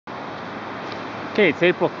Okay, it's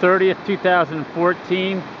April 30th,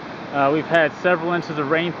 2014. We've had several inches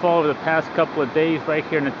of rainfall over the past couple of days right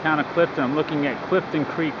here in the town of Clifton. I'm looking at Clifton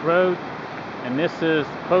Creek Road, and this is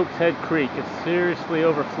Pope's Head Creek. It's seriously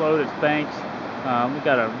overflowed its banks. We've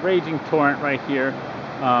got a raging torrent right here,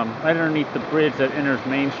 right underneath the bridge that enters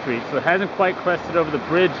Main Street. So it hasn't quite crested over the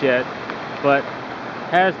bridge yet, but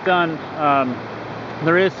has done,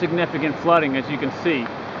 there is significant flooding, as you can see.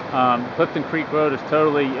 Clifton Creek Road is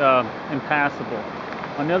totally impassable.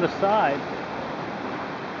 On the other side,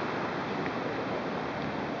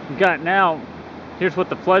 we've got now, here's what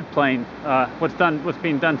the floodplain, what's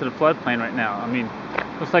being done to the floodplain right now. I mean,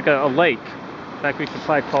 looks like a lake. In fact, we should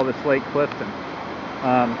probably call this Lake Clifton.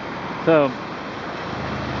 So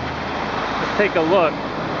let's take a look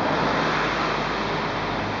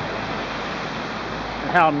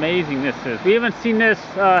at how amazing this is. We haven't seen this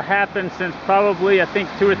happen since probably, I think,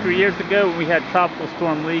 2 or 3 years ago when we had Tropical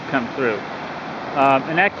Storm Lee come through.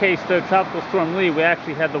 In that case, though, Tropical Storm Lee, we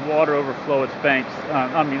actually had the water overflow its banks,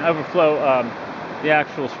 overflow the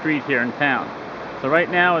actual street here in town. So right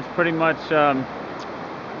now it's pretty much,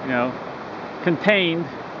 contained,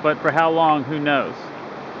 but for how long, who knows.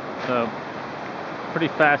 So, pretty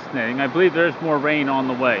fascinating. I believe there's more rain on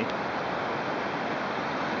the way.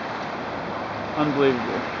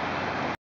 Unbelievable.